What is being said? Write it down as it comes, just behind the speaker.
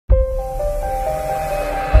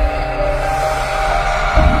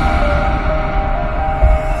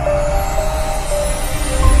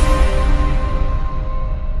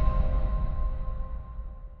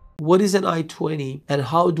what is an I-20 and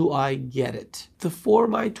how do I get it? The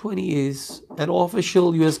Form I-20 is an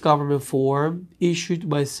official U.S. government form issued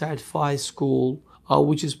by a certified school,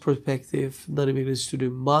 which is prospective non-immigrant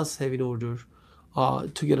student must have in order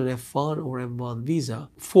to get an F1 or M1 visa.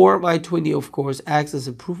 Form I-20, of course, acts as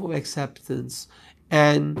a proof of acceptance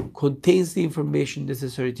and contains the information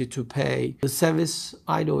necessary to pay the service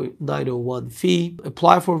I-901 fee,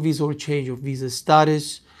 apply for visa or change of visa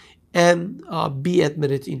status, and be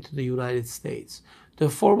admitted into the United States. The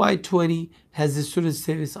Form I-20 has the student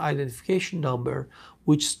service identification number,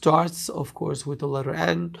 which starts, of course, with the letter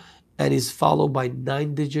N and is followed by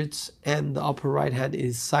 9 digits, and the upper right hand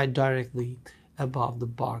is signed directly above the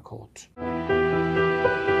barcode.